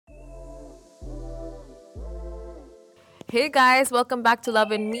Hey guys, welcome back to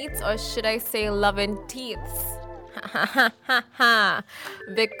Love and Meats, or should I say Love and Teeths?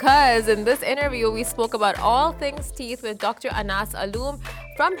 Because in this interview, we spoke about all things teeth with Dr. Anas Aloum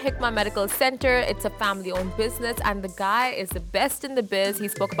from Hikma Medical Center. It's a family owned business, and the guy is the best in the biz. He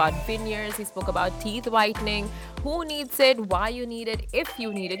spoke about veneers, he spoke about teeth whitening, who needs it, why you need it, if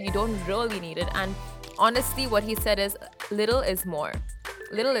you need it, you don't really need it. And honestly, what he said is little is more.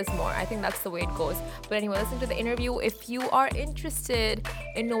 Little is more. I think that's the way it goes. But anyway, listen to the interview if you are interested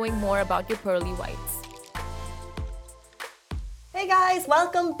in knowing more about your pearly whites. Hey guys,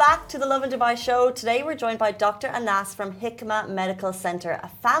 welcome back to the Love and Dubai show. Today we're joined by Dr. Anas from Hikma Medical Center, a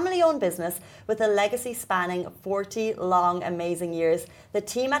family-owned business with a legacy spanning 40 long, amazing years. The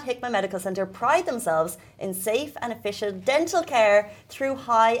team at Hikma Medical Center pride themselves in safe and efficient dental care through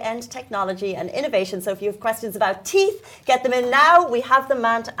high-end technology and innovation. So if you have questions about teeth, get them in now. We have the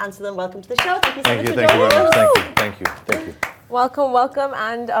man to answer them. Welcome to the show. Thank you so much for Thank you joining very us. much. Thank you. Welcome.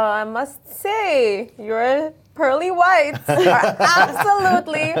 And I must say, your pearly whites are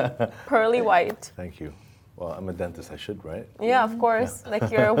absolutely pearly white. Thank you. Well, I'm a dentist. I should, right? Yeah, of course. Like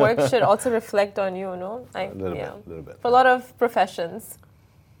your work should also reflect on you, no? A little bit. For a lot of professions.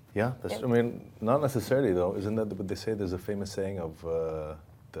 Yeah, I mean, not necessarily though. Isn't that what they say? There's a famous saying of what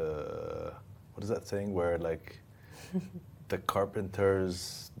is that saying where like the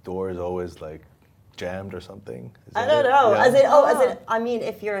carpenter's door is always like jammed or something? I don't know. Yeah. I mean,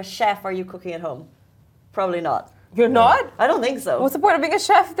 if you're a chef, are you cooking at home? Probably not. You're not? I don't think so. What's the point of being a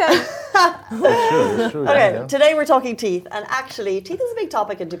chef then? That's true. Okay, Yeah. today we're talking teeth, and actually, teeth is a big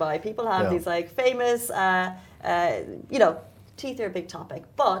topic in Dubai. People have these like famous, teeth are a big topic.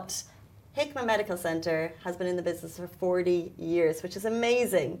 But Hikma Medical Center has been in the business for 40 years, which is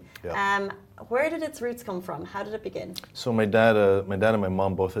amazing. Yeah. Where did its roots come from? How did it begin? So my dad and my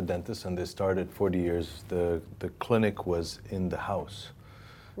mom both are dentists, and they started 40 years. The clinic was in the house.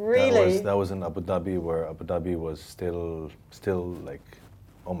 Really? That was in Abu Dhabi, where Abu Dhabi was still like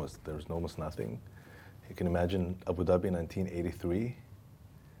there was almost nothing. You can imagine Abu Dhabi 1983.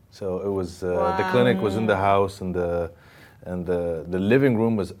 So it was the clinic was in the house, and the living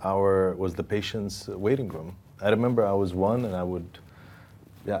room was the patient's waiting room. I remember I was one, and I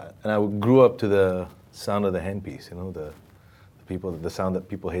grew up to the sound of the handpiece. You know, the sound that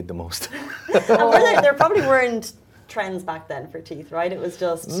people hate the most. And there probably weren't trends back then for teeth, right? It was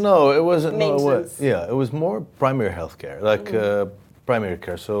just No, it wasn't. maintenance. It was more primary health care, like primary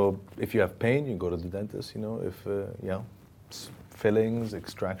care. So if you have pain, you go to the dentist. You know, if fillings,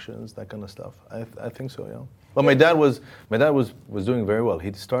 extractions, that kind of stuff. I think so. Yeah. But my dad was doing very well.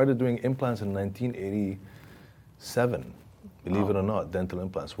 He started doing implants in 1987. Believe it or not, dental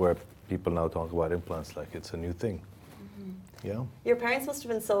implants, where people now talk about implants like it's a new thing. Yeah. Your parents must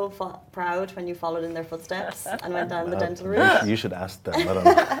have been so proud when you followed in their footsteps and went down the dental route. You should ask them. I don't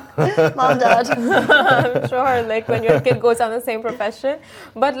know. Mom, Dad. I'm sure, like when your kid goes down the same profession.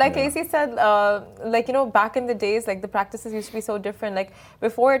 But like Casey said, back in the days, like the practices used to be so different. Like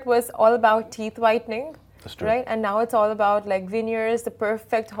before it was all about teeth whitening. That's true. Right? And now it's all about like veneers, the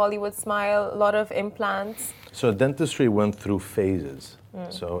perfect Hollywood smile, a lot of implants. So dentistry went through phases.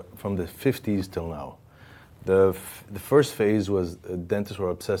 So from the 50s till now. The first phase was dentists were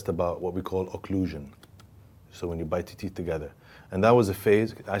obsessed about what we call occlusion. So when you bite your teeth together. And that was a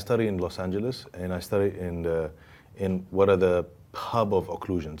phase. I studied in Los Angeles, and I studied in what are the hub of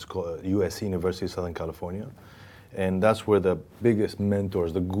occlusions, called USC, University of Southern California. And that's where the biggest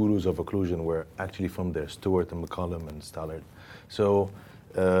mentors, the gurus of occlusion were actually from there, Stewart and McCollum and Stallard. So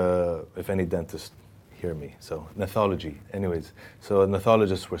if any dentists hear me, so gnatology. Anyways, so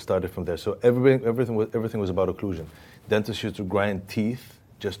gnatologists were started from there. So everything was about occlusion. Dentists used to grind teeth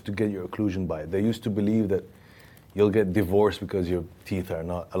just to get your occlusion by. They used to believe that you'll get divorced because your teeth are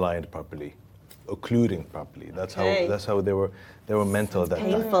not aligned properly, occluding properly. That's how they were mental at that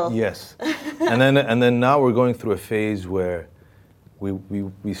painful. time. Yes. and then now we're going through a phase where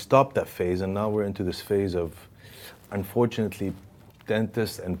we stopped that phase, and now we're into this phase of, unfortunately,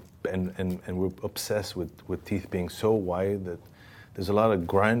 dentists and we're obsessed with teeth being so wide that there's a lot of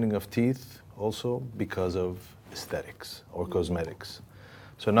grinding of teeth also because of aesthetics or cosmetics.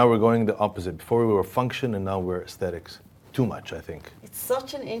 So now we're going the opposite. Before we were function, and now we're aesthetics. Too much, I think. It's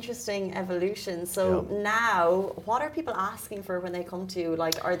such an interesting evolution. So now, what are people asking for when they come to you?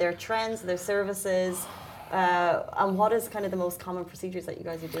 Like, are there trends, are there services? And what is kind of the most common procedures that you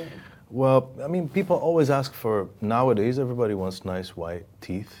guys are doing? Well, I mean, people always ask for, nowadays, everybody wants nice white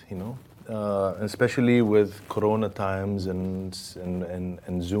teeth, you know, especially with Corona times and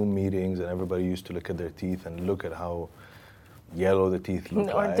Zoom meetings, and everybody used to look at their teeth and look at how yellow the teeth look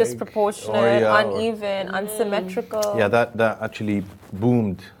Or like. disproportionate, Or uneven, unsymmetrical. yeah, that actually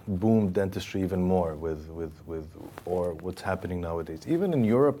boomed dentistry even more with or what's happening nowadays. Even in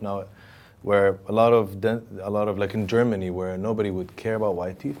Europe now, where a lot of like in Germany, where nobody would care about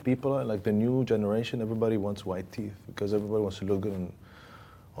white teeth. People are like the new generation. Everybody wants white teeth because everybody wants to look good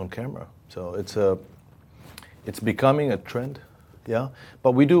on camera. So it's becoming a trend. Yeah,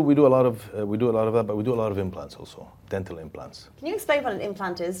 but we do a lot of that, but we do a lot of implants also, dental implants. Can you explain what an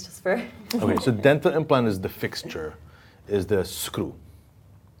implant is, just for? Okay, so dental implant is the fixture, is the screw.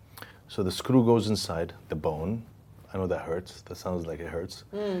 So the screw goes inside the bone. I know that hurts. That sounds like it hurts.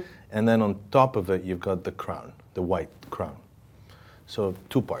 And then on top of it, you've got the crown, the white crown. So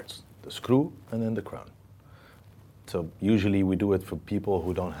two parts, the screw and then the crown. So usually we do it for people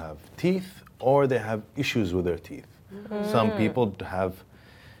who don't have teeth or they have issues with their teeth. Some people have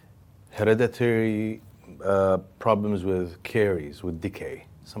hereditary problems with caries, with decay.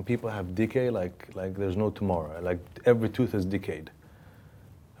 Some people have decay like there's no tomorrow, like every tooth is decayed.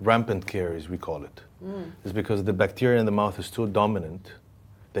 Rampant caries, we call it. It's because the bacteria in the mouth is so dominant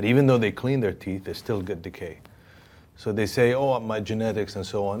that even though they clean their teeth, they still get decay. So they say, oh, my genetics and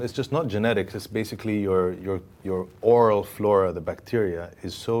so on. It's just not genetics, it's basically your oral flora, the bacteria,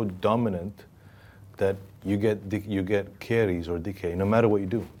 is so dominant that you get caries or decay no matter what you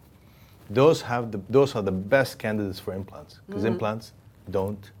do. Those are the best candidates for implants because implants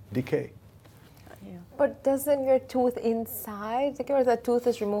don't decay. But doesn't your tooth inside, like, or the tooth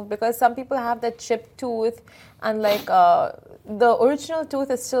is removed? Because some people have that chipped tooth and like the original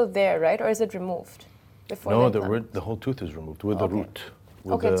tooth is still there, right? Or is it removed before? No, the implant? the whole tooth is removed with the root.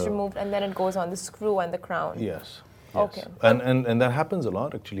 Okay, it's removed and then it goes on the screw and the crown. Yes. Okay. And that happens a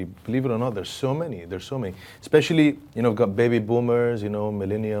lot actually. Believe it or not, there's so many. Especially, we've got baby boomers,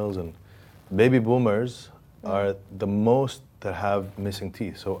 millennials, and baby boomers are the most that have missing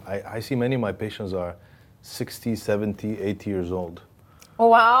teeth. So I see many of my patients are 60, 70, 80 years old. Oh,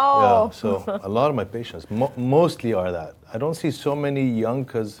 wow. Yeah, so a lot of my patients mostly are that. I don't see so many young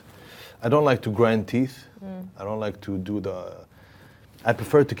because I don't like to grind teeth. I don't like to do I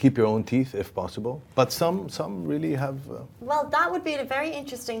prefer to keep your own teeth if possible, but some really have. Well, that would be a very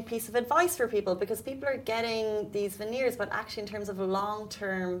interesting piece of advice for people because people are getting these veneers, but actually in terms of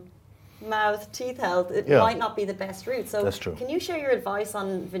long-term mouth teeth health, it might not be the best route. So that's true. Can you share your advice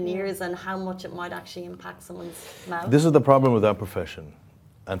on veneers and how much it might actually impact someone's mouth? This is the problem with our profession,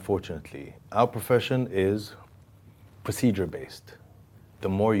 unfortunately. Our profession is procedure-based. The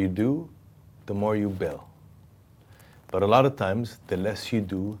more you do, the more you bill. But a lot of times, the less you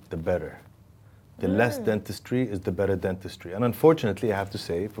do, the better. The less dentistry is the better dentistry. And unfortunately, I have to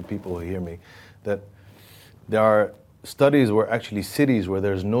say, for people who hear me, that there are studies where actually cities where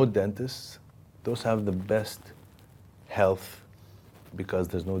there's no dentists, those have the best health because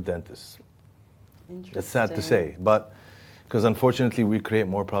there's no dentists. That's sad to say, but because unfortunately we create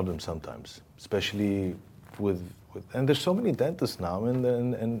more problems sometimes, especially with and there's so many dentists now,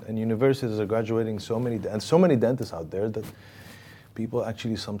 and universities are graduating so many dentists out there that people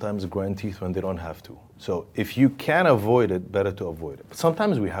actually sometimes grind teeth when they don't have to. So if you can avoid it, better to avoid it. But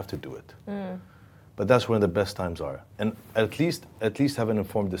sometimes we have to do it. But that's when the best times are. And at least have an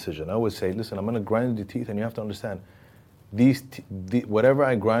informed decision. I always say, listen, I'm going to grind your teeth, and you have to understand, whatever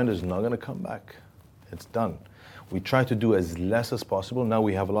I grind is not going to come back. It's done. We try to do as less as possible. Now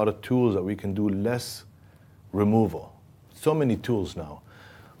we have a lot of tools that we can do less removal. So many tools now.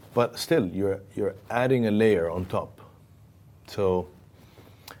 But still, you're adding a layer on top. So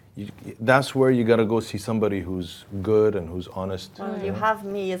that's where you got to go see somebody who's good and who's honest. Well, you have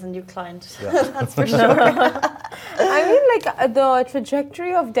me as a new client. Yeah. That's for sure. I mean, like the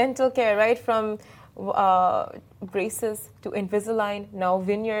trajectory of dental care, right? From braces to Invisalign, now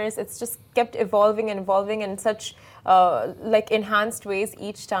veneers. It's just kept evolving in such like enhanced ways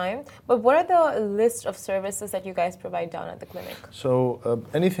each time. But what are the list of services that you guys provide down at the clinic? So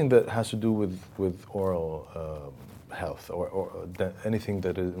anything that has to do with oral health or anything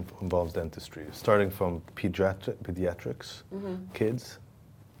that involves dentistry, starting from pediatrics, kids,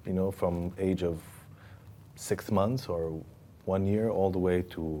 from age of 6 months or 1 year all the way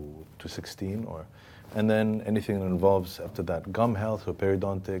to 16, and then anything that involves after that gum health, so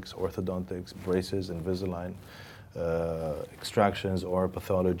periodontics, orthodontics, braces, Invisalign, extractions or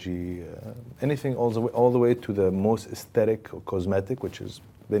pathology, anything all the way to the most aesthetic or cosmetic, which is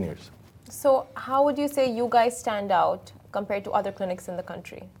veneers. So how would you say you guys stand out compared to other clinics in the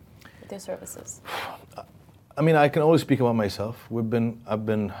country with your services? I mean, I can always speak about myself.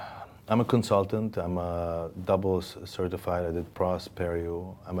 I'm a consultant. I'm a double certified. I did pros,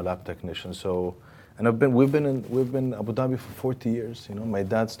 perio. I'm a lab technician. So And we've been in Abu Dhabi for 40 years. You know, my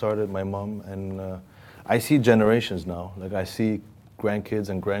dad started, my mom, and I see generations now. Like I see grandkids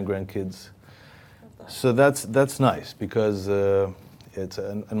and grandkids. So that's nice because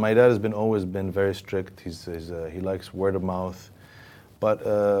and my dad has always been very strict. He likes word of mouth,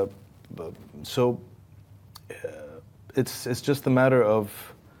 but so it's just a matter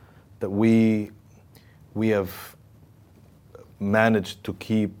of that we have managed to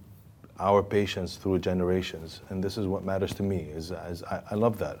keep our patients through generations, and this is what matters to me. I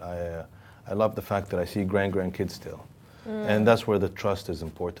love that. I love the fact that I see grandkids still, and that's where the trust is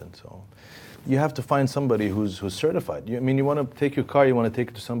important. So you have to find somebody who's certified. You want to take your car, you want to take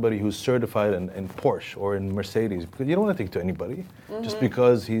it to somebody who's certified in Porsche or in Mercedes, because you don't want to take it to anybody just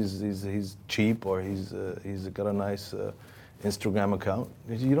because he's cheap or he's got a nice Instagram account.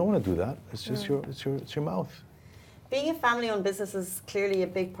 You don't want to do that. It's just your mouth. Being a family-owned business is clearly a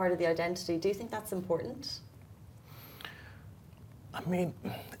big part of the identity. Do you think that's important? I mean,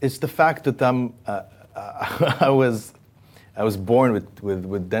 it's the fact that I was born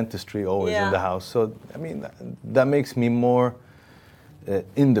with dentistry always in the house. So I mean, that makes me more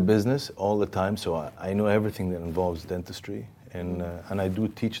in the business all the time. So I know everything that involves dentistry, and I do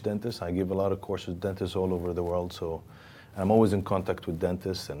teach dentists. I give a lot of courses to dentists all over the world. So I'm always in contact with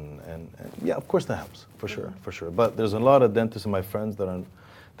dentists, and yeah, of course that helps for sure. But there's a lot of dentists and my friends that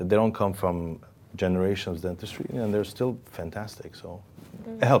they don't come from generations of dentistry, and they're still fantastic. So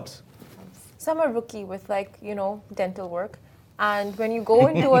it helps. So I'm a rookie with dental work. And when you go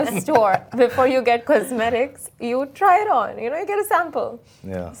into a store, before you get cosmetics, you try it on, you get a sample.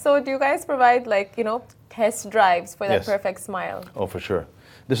 Yeah. So do you guys provide test drives for that perfect smile? Oh, for sure.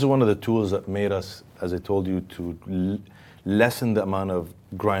 This is one of the tools that made us, as I told you, to lessen the amount of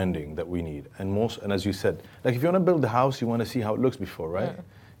grinding that we need. And as you said, like if you want to build a house, you want to see how it looks before, right?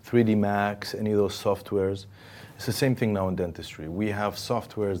 3D Max, any of those softwares. It's the same thing now in dentistry. We have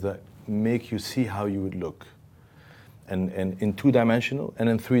softwares that make you see how you would look. And in 2-dimensional and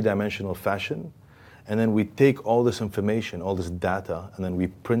in 3-dimensional fashion. And then we take all this information, all this data, and then we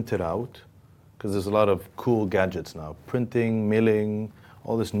print it out, because there's a lot of cool gadgets now. Printing, milling,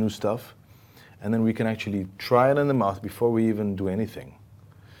 all this new stuff. And then we can actually try it in the mouth before we even do anything.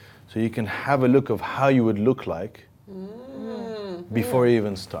 So you can have a look of how you would look like before you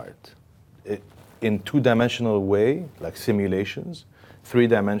even start. In 2-dimensional way, like simulations,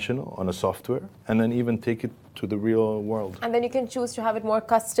 3-dimensional on a software, and then even take it to the real world. And then you can choose to have it more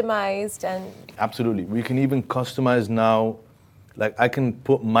customized and... Absolutely. We can even customize now, like I can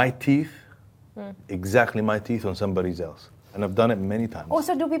put my teeth, exactly my teeth on somebody else. And I've done it many times. Oh,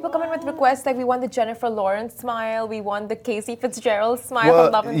 so do people come in with requests like we want the Jennifer Lawrence smile, we want the Casey Fitzgerald smile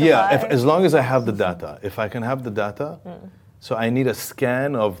from Love and Dubai? As long as I have the data. If I can have the data, so I need a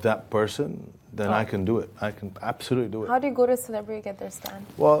scan of that person, then I can do it. I can absolutely do it. How do you go to a celebrity get their scan?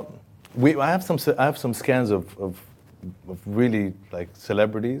 Well, I have some scans of really like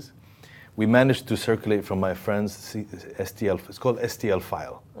celebrities. We managed to circulate from my friends STL. It's called STL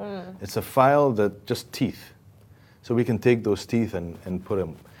file. It's a file that just teeth. So we can take those teeth and put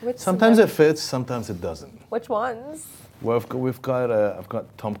them. Sometimes it fits, sometimes it doesn't. Which ones? Well, I've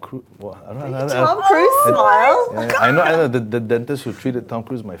got Tom Cruise. Well, I don't know. Tom Cruise smile. Yeah, I know the dentist who treated Tom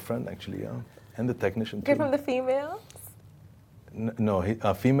Cruise, my friend actually, and the technician too. Okay, from the females? No,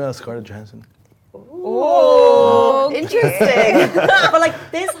 female Scarlett Johansson. Oh, interesting. But like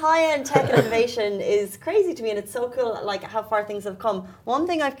this high-end tech and innovation is crazy to me, and it's so cool like how far things have come. One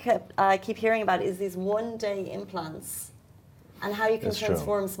thing I keep hearing about is these one-day implants and how you can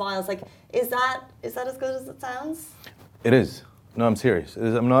transform smiles. Like, is that as good as it sounds? It is. No, I'm serious.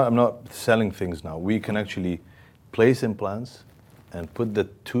 I'm not selling things now. We can actually place implants and put the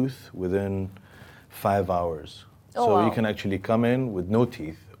tooth within 5 hours. You can actually come in with no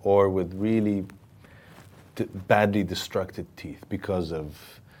teeth or with really badly destructed teeth because of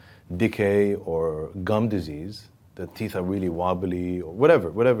decay or gum disease. The teeth are really wobbly or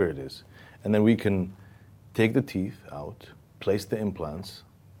whatever it is. And then we can take the teeth out, place the implants,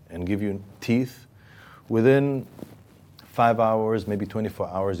 and give you teeth within 5 hours, maybe 24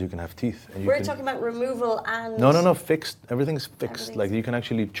 hours, you can have teeth. And We're talking about removal and... No, fixed. Everything's fixed. Like you can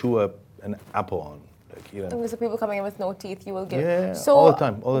actually chew an apple on. So people coming in with no teeth, you will give. Yeah, so all the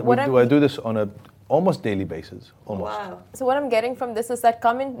time. I do this on a almost daily basis, almost. Wow. So what I'm getting from this is that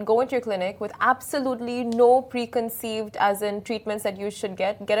go into your clinic with absolutely no preconceived as in treatments that you should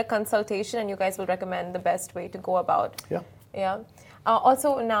get a consultation, and you guys will recommend the best way to go about. Yeah.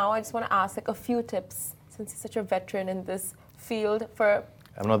 Also now I just want to ask like a few tips, since you're such a veteran in this field for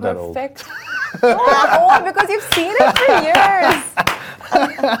I'm not that old. Oh, because you've seen it for years.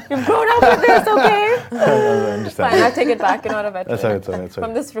 You've grown up with this, okay? I understand. Fine, I'll take it back. You're not a veteran. That's all right. That's all right.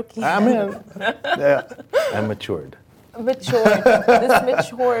 From this rookie. I mean, yeah, I'm matured. Matured. This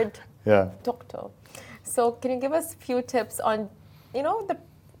matured Yeah. doctor. So can you give us a few tips on,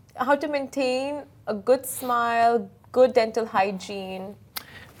 how to maintain a good smile, good dental hygiene?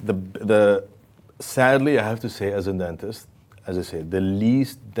 Sadly, I have to say, as a dentist, as I say, the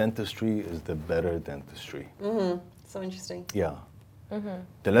least dentistry is the better dentistry. So interesting. Yeah.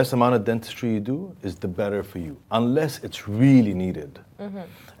 The less amount of dentistry you do is the better for you, unless it's really needed.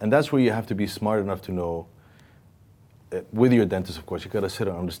 And that's where you have to be smart enough to know, with your dentist, of course, you got to sit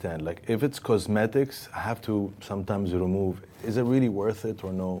and understand, like, if it's cosmetics, I have to sometimes remove, is it really worth it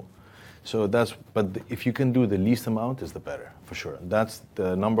or no? So if you can do the least amount, is the better, for sure. That's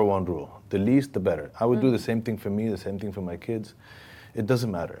the number one rule. The least, the better. I would do the same thing for me, the same thing for my kids. It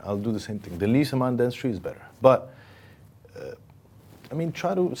doesn't matter. I'll do the same thing. The least amount of dentistry is better. But,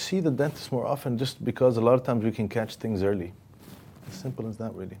 try to see the dentist more often, just because a lot of times we can catch things early. As simple as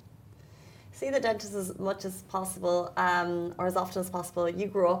that, really. See the dentist as much as possible, or as often as possible. You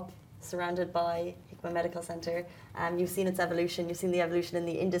grew up surrounded by Hikma Medical Centre. You've seen its evolution. You've seen the evolution in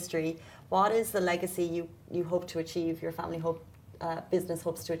the industry. What is the legacy you hope to achieve, your family business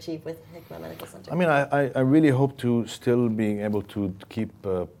hopes to achieve with Hikma Medical Centre? I really hope to still being able to keep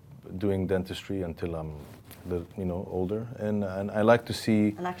doing dentistry until I'm older. And I like to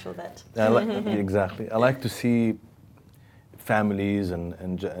see... An actual vet. Exactly. I like to see families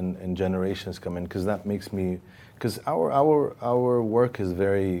and generations come in, because that makes me... Because our work is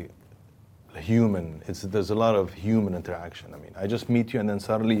very human. There's a lot of human interaction. I just meet you, and then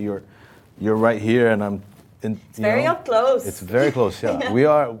suddenly you're right here, and I'm in. It's very up close. It's very close. Yeah, yeah. We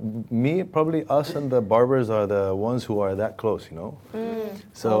are. Probably us and the barbers are the ones who are that close.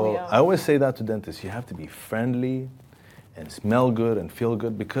 So I always say that to dentists: you have to be friendly, and smell good and feel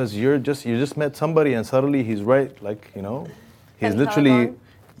good, because you just met somebody, and suddenly he's right. He's literally,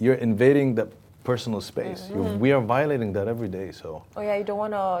 you're invading the personal space. We are violating that every day. So. Oh yeah, you don't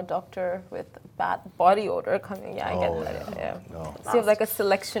want a doctor with bad body odor coming. Yeah, I get that. Yeah. No. So you have like a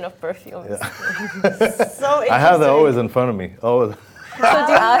selection of perfumes. Yeah. So I have that always in front of me. Always. So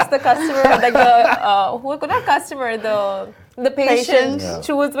do you ask the customer, not customer, the patient,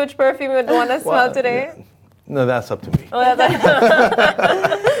 choose which perfume you want to smell today? Yeah. No, that's up to me.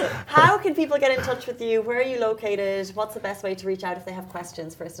 How can people get in touch with you? Where are you located? What's the best way to reach out if they have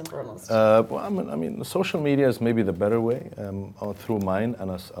questions, first and foremost? Social media is maybe the better way, through mine,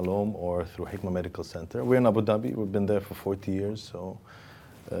 Anas Aloum, or through Hikma Medical Center. We're in Abu Dhabi. We've been there for 40 years. So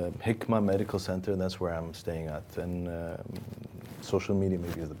Hikma Medical Center, that's where I'm staying at. And social media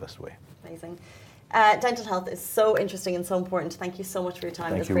maybe is the best way. Amazing. Dental health is so interesting and so important. Thank you so much for your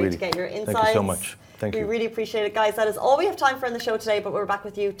time. Thank It's you, great really. to get your insights. Thank you so much. Thank you. We really appreciate it, guys. That is all we have time for in the show today, but we're back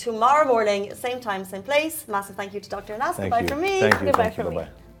with you tomorrow morning, same time, same place. Massive thank you to Dr. Anas. Goodbye from me. Thank you. Goodbye Thank you. from me.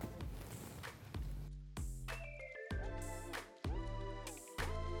 Bye-bye.